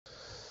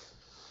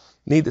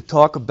Need to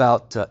talk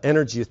about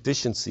energy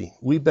efficiency.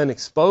 We've been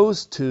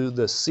exposed to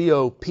the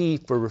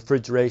COP for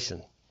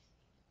refrigeration.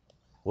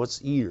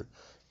 What's EER?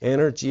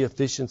 Energy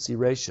efficiency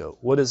ratio.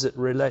 What is it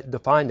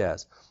defined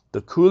as?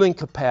 The cooling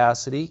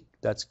capacity,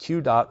 that's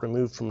Q dot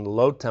removed from the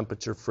low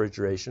temperature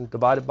refrigeration,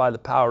 divided by the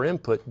power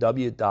input,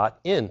 W dot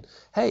in.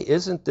 Hey,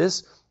 isn't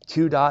this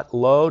Q dot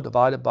low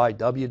divided by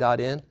W dot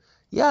in?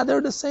 Yeah,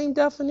 they're the same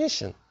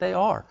definition. They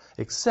are,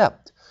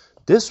 except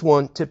this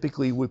one,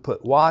 typically we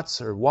put watts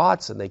or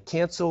watts and they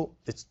cancel.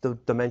 It's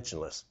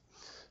dimensionless.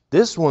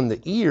 This one, the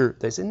EER,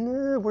 they say,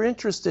 no, we're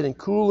interested in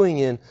cooling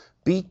in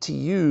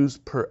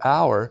BTUs per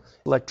hour,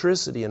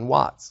 electricity in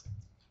watts.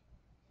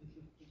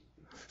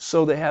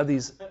 So they have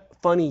these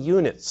funny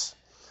units.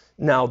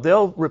 Now,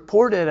 they'll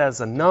report it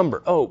as a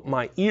number. Oh,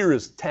 my EER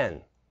is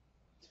 10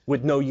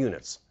 with no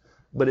units.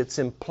 But it's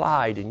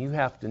implied, and you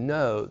have to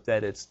know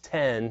that it's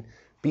 10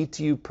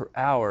 BTU per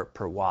hour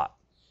per watt.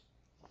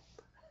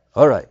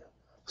 All right.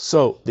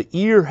 So the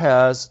EER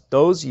has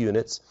those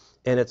units,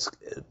 and it's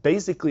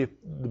basically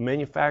the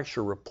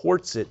manufacturer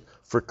reports it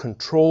for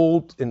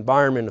controlled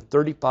environment of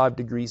 35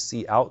 degrees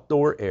C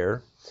outdoor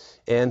air,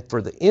 and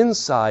for the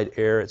inside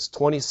air it's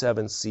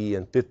 27 C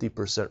and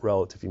 50%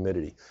 relative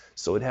humidity.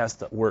 So it has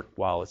to work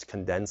while it's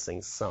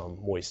condensing some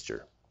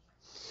moisture.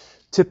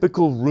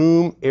 Typical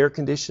room air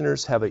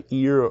conditioners have an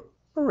EER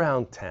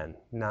around 10,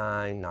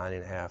 9,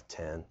 9.5,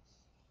 10.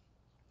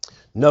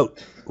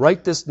 Note,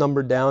 write this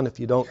number down if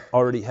you don't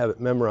already have it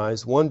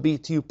memorized. 1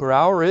 BTU per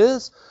hour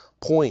is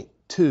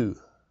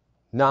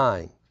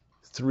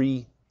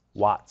 0.293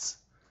 watts.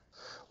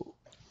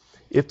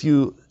 If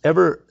you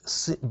ever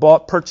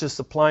purchased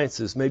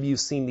appliances, maybe you've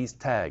seen these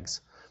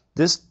tags.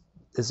 This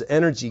is an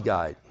energy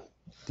guide.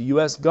 The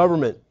U.S.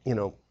 government,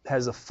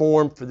 has a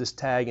form for this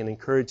tag and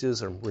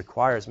encourages or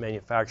requires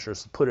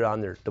manufacturers to put it on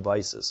their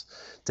devices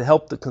to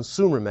help the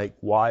consumer make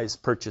wise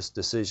purchase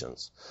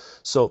decisions.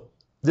 So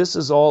this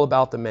is all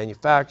about the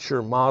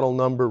manufacturer, model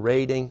number,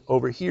 rating.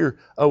 Over here,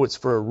 it's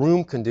for a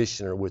room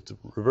conditioner with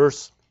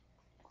reverse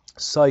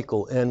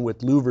cycle and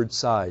with louvered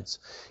sides.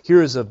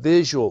 Here is a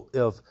visual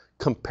of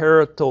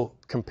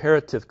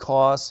comparative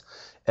costs,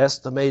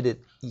 estimated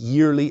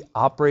yearly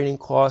operating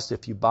cost.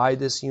 If you buy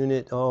this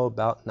unit,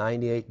 about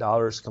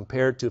 $98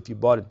 compared to if you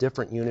bought a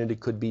different unit, it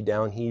could be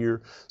down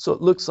here. So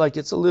it looks like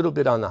it's a little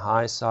bit on the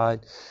high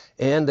side.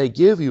 And they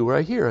give you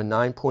right here a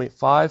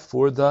 9.5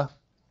 for the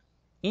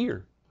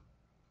EER.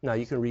 Now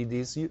you can read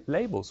these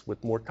labels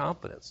with more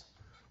confidence.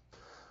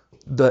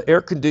 The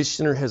air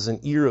conditioner has an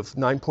EER of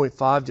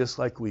 9.5 just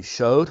like we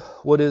showed.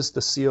 What is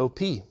the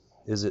COP?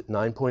 Is it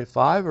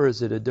 9.5 or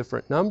is it a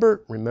different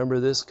number? Remember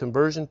this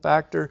conversion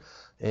factor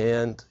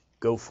and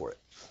go for it.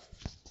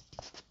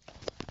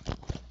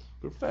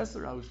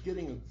 Professor, I was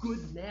getting a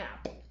good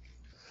nap.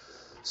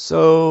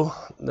 So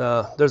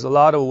there's a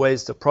lot of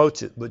ways to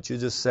approach it, but you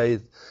just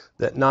say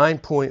that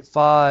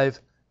 9.5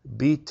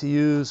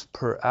 BTUs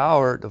per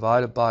hour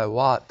divided by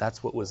watt,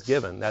 that's what was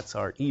given. That's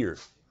our EER,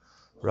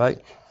 right?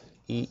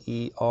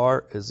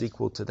 EER is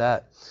equal to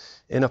that.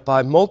 And if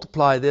I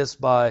multiply this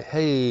by,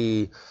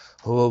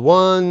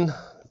 1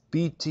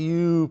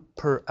 BTU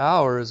per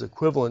hour is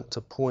equivalent to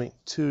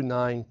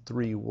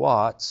 0.293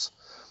 watts,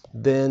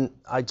 then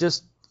I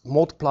just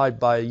multiplied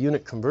by a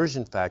unit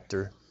conversion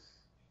factor,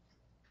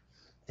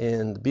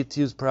 and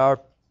BTUs per hour,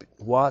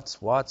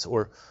 watts,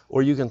 or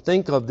you can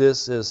think of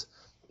this as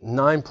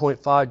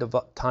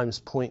 9.5 times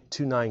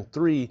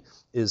 0.293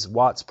 is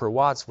watts per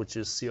watts, which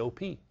is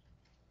COP.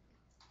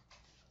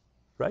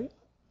 Right?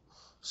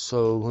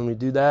 So when we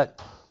do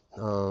that,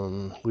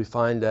 we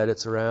find that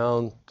it's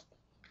around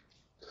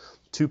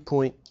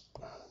 2.8.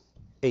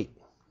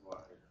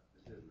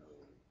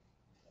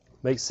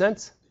 Makes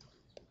sense?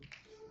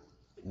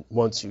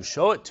 Once you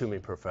show it to me,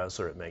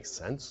 Professor, it makes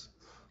sense.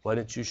 Why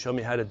didn't you show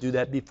me how to do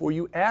that before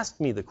you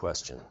asked me the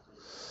question?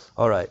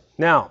 All right.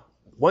 Now,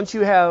 once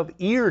you have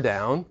EER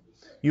down,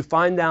 you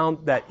find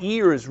out that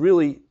EER is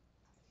really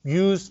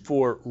used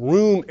for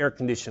room air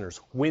conditioners,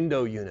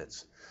 window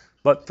units.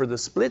 But for the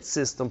split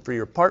system for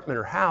your apartment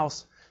or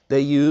house,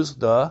 they use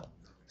the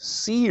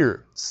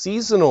SEER,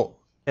 seasonal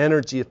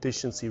energy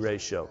efficiency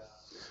ratio.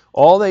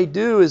 All they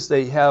do is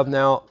they have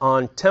now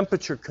on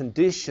temperature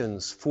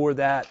conditions for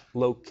that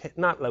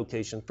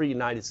location, for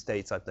United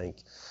States, I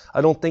think.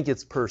 I don't think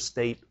it's per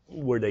state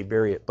where they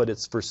vary it, but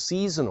it's for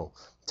seasonal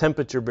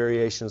temperature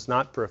variations,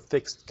 not for a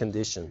fixed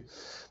condition.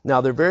 Now,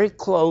 they're very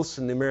close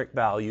in numeric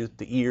value,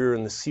 the EER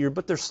and the SEER,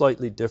 but they're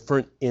slightly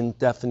different in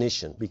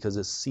definition because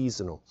it's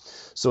seasonal.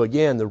 So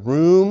again, the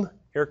room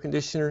air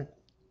conditioner,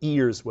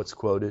 EER is what's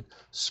quoted.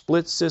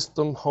 Split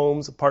system,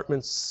 homes,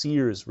 apartments,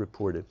 SEER is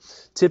reported.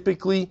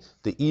 Typically,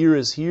 the EER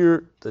is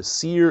here, the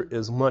SEER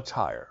is much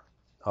higher.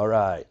 All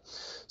right.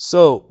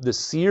 So the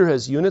SEER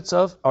has units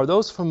of, are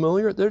those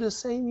familiar? They're the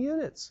same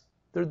units.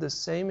 They're the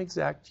same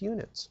exact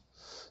units.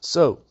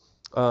 So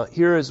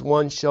here is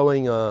one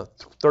showing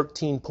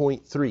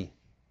 13.3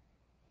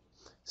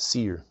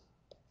 SEER.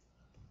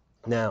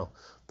 Now,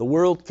 the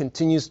world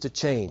continues to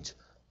change.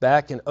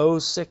 Back in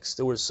 '06,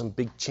 there were some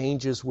big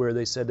changes where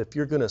they said if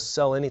you're going to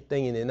sell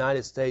anything in the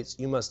United States,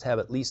 you must have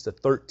at least a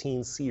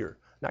 13 SEER.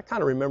 And I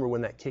kind of remember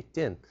when that kicked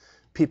in.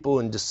 People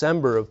in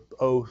December of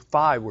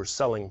 '05 were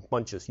selling a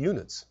bunch of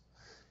units.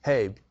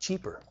 Hey,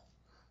 cheaper.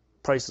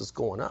 Prices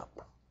going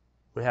up.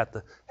 We have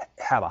to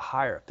have a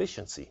higher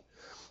efficiency.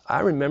 I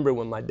remember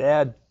when my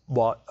dad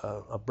bought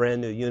a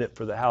brand new unit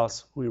for the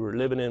house we were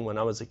living in when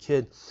I was a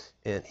kid,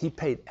 and he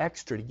paid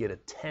extra to get a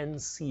 10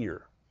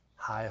 SEER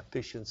high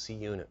efficiency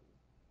unit.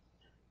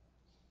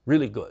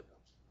 Really good.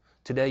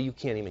 Today you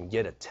can't even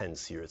get a 10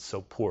 SEER. It's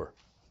so poor,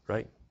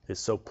 right? It's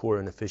so poor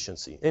in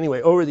efficiency.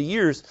 Anyway, over the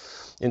years,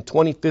 in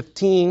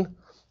 2015,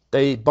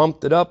 they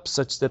bumped it up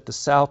such that the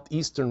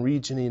southeastern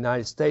region of the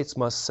United States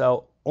must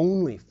sell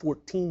only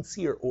 14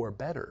 SEER or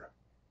better.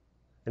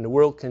 And the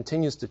world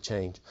continues to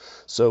change.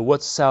 So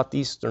what's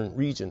southeastern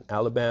region?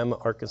 Alabama,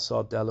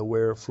 Arkansas,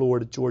 Delaware,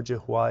 Florida, Georgia,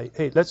 Hawaii.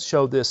 Hey, let's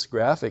show this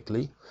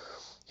graphically.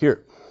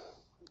 Here,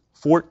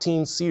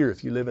 14 SEER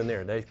if you live in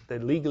there. They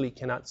legally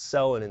cannot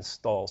sell and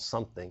install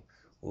something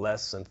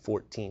less than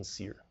 14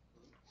 SEER.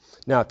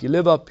 Now, if you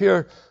live up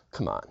here,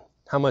 come on.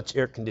 How much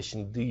air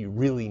conditioning do you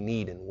really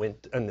need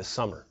in the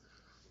summer?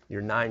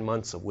 Your 9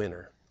 months of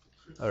winter.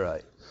 All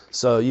right.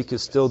 So you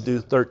could still do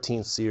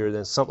 13 SEER.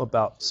 Then something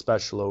about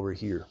special over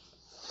here.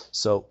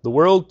 So the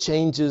world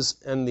changes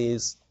in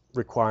these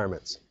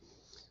requirements.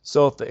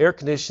 So if the air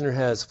conditioner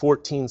has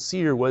 14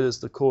 SEER, what is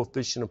the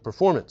coefficient of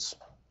performance?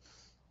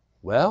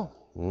 Well,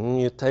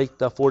 you take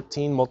the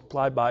 14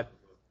 multiplied by,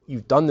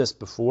 you've done this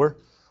before,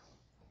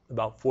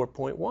 about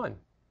 4.1.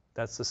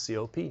 That's the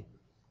COP.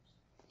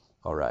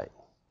 All right.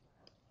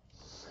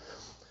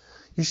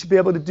 You should be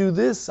able to do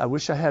this. I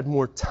wish I had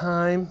more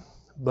time,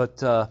 but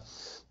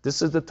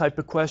this is the type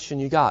of question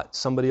you got.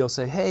 Somebody will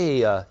say,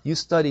 hey, you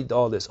studied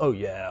all this. Oh,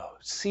 yeah.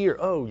 SEER.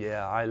 Oh,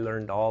 yeah, I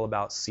learned all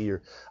about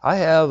SEER. I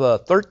have a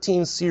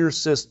 13 SEER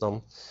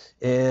system,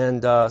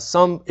 and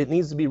it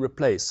needs to be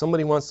replaced.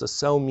 Somebody wants to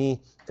sell me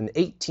an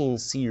 18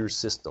 SEER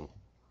system.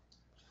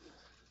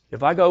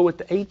 If I go with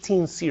the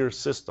 18 SEER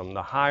system,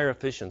 the higher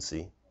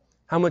efficiency,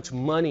 how much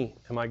money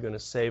am I going to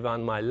save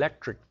on my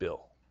electric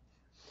bill?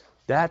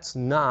 That's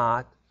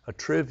not a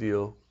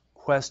trivial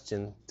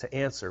question to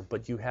answer,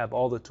 but you have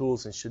all the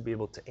tools and should be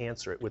able to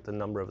answer it with a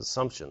number of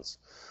assumptions.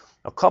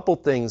 A couple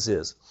things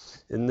is,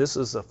 and this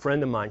is a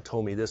friend of mine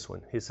told me this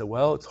one. He said,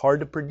 well, it's hard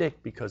to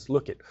predict because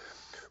look at,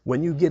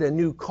 when you get a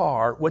new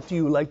car, what do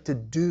you like to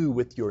do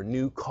with your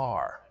new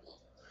car?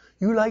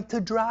 You like to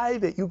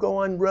drive it. You go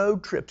on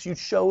road trips. You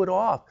show it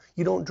off.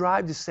 You don't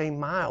drive the same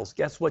miles.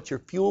 Guess what your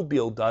fuel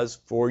bill does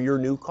for your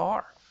new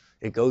car?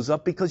 It goes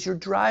up because you're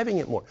driving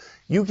it more.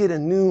 You get a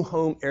new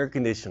home air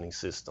conditioning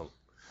system.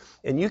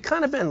 And you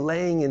kind of been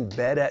laying in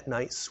bed at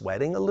night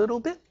sweating a little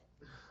bit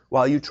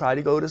while you try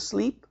to go to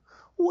sleep.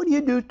 What do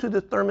you do to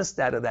the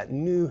thermostat of that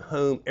new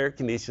home air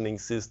conditioning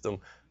system?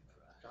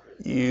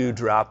 You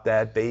drop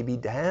that baby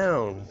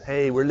down.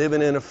 Hey, we're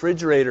living in a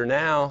refrigerator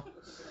now.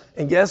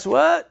 And guess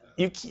what?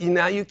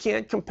 Now you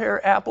can't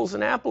compare apples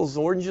and apples,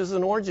 oranges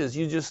and oranges.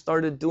 You just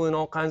started doing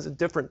all kinds of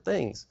different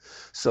things.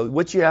 So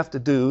what you have to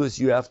do is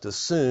you have to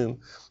assume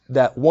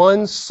that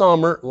one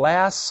summer,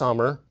 last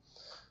summer,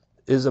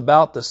 is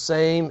about the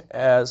same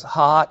as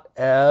hot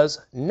as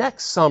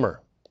next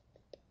summer.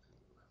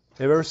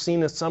 Have you ever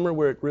seen a summer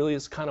where it really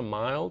is kind of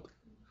mild?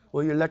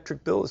 Well, your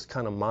electric bill is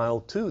kind of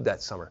mild too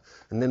that summer.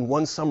 And then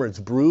one summer it's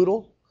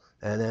brutal,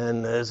 and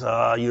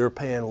then you're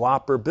paying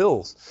whopper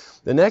bills.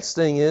 The next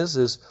thing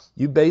is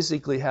you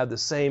basically have the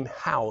same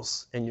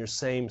house and your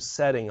same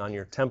setting on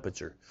your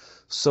temperature,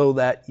 so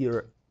that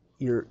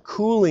your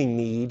cooling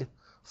need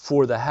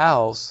for the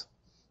house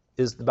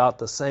is about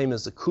the same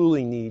as the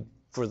cooling need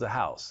for the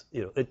house.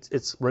 You know,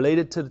 it's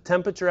related to the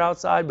temperature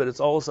outside, but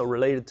it's also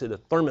related to the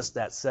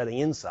thermostat setting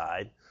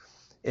inside.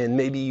 And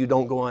maybe you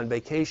don't go on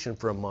vacation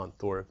for a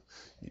month or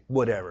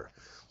whatever.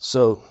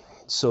 So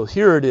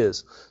here it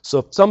is. So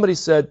if somebody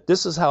said,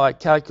 this is how I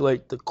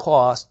calculate the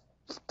cost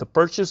to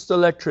purchase the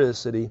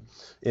electricity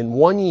in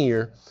 1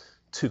 year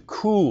to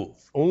cool,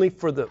 only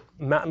for the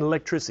amount of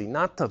electricity,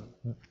 not to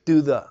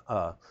do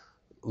the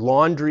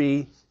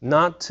laundry,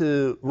 not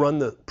to run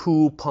the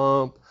pool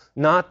pump,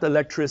 not the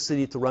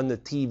electricity to run the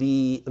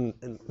TV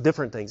and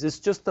different things. It's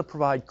just to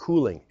provide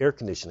cooling, air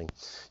conditioning.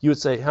 You would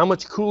say, how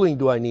much cooling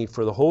do I need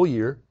for the whole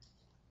year?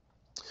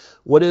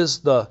 What is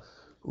the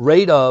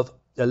rate of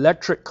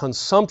electric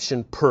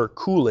consumption per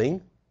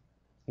cooling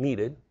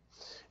needed?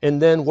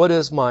 And then what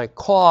is my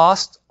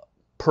cost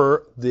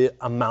per the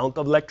amount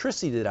of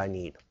electricity that I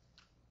need?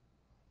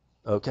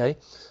 Okay,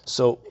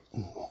 so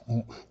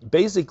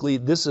basically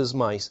this is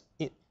my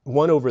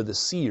 1 over the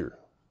SEER.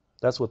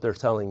 That's what they're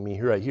telling me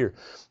right here.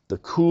 The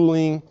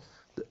cooling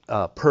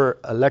per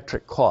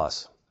electric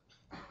cost.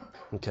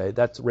 Okay,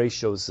 that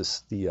ratio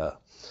is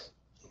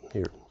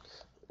here.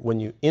 When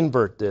you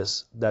invert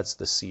this, that's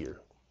the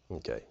SEER.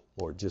 Okay,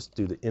 or just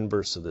do the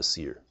inverse of the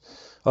SEER.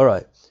 All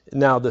right,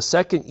 now the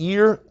second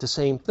year, the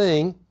same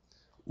thing.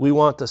 We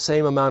want the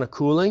same amount of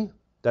cooling.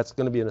 That's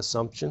going to be an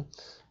assumption.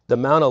 The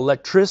amount of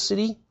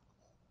electricity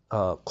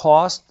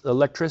cost,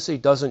 electricity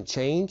doesn't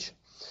change.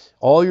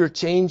 All you're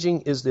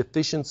changing is the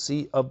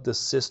efficiency of the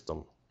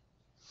system.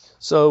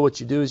 So what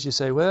you do is you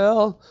say,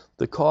 well,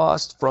 the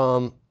cost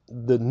from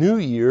the new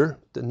year,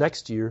 the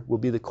next year, will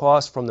be the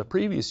cost from the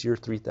previous year,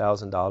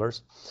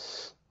 $3,000,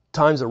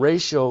 times the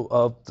ratio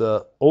of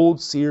the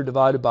old SEER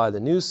divided by the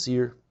new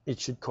SEER. It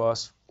should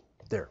cost,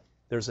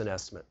 there's an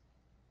estimate.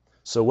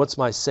 So what's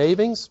my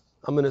savings?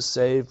 I'm going to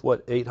save,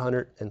 what,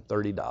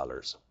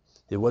 $830.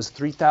 It was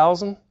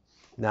 $3,000,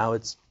 now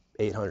it's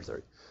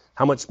 $830.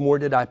 How much more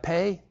did I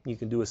pay? You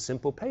can do a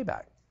simple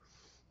payback.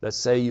 Let's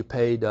say you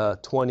paid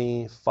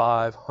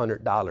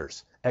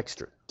 $2,500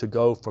 extra to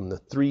go from the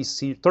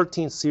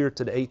 13 SEER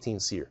to the 18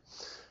 SEER.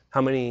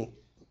 How many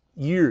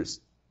years?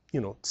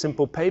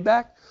 Simple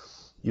payback.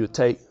 You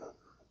take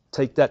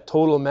that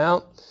total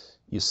amount,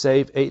 you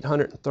save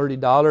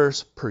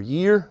 $830 per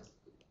year,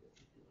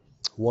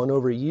 1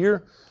 over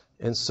year,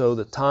 and so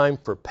the time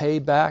for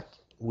payback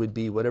would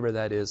be whatever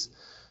that is.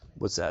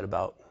 What's that,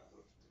 about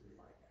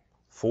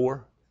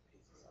 4?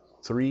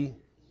 3?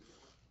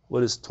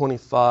 What is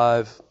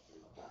 25?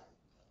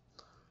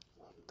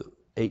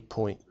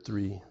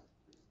 8.3.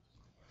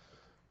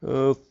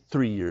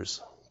 3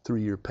 years.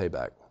 3-year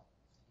payback.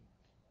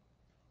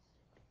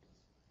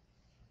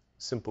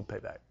 Simple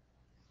payback,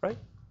 right?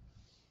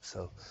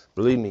 So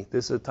believe me,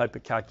 this is the type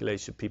of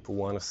calculation people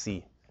want to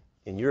see.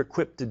 And you're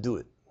equipped to do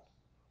it.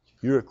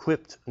 You're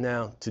equipped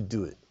now to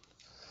do it.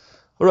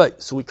 All right,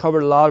 so we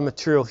covered a lot of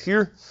material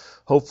here.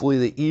 Hopefully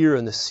the EER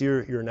and the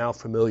SEER you're now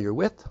familiar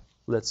with.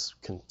 Let's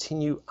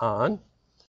continue on.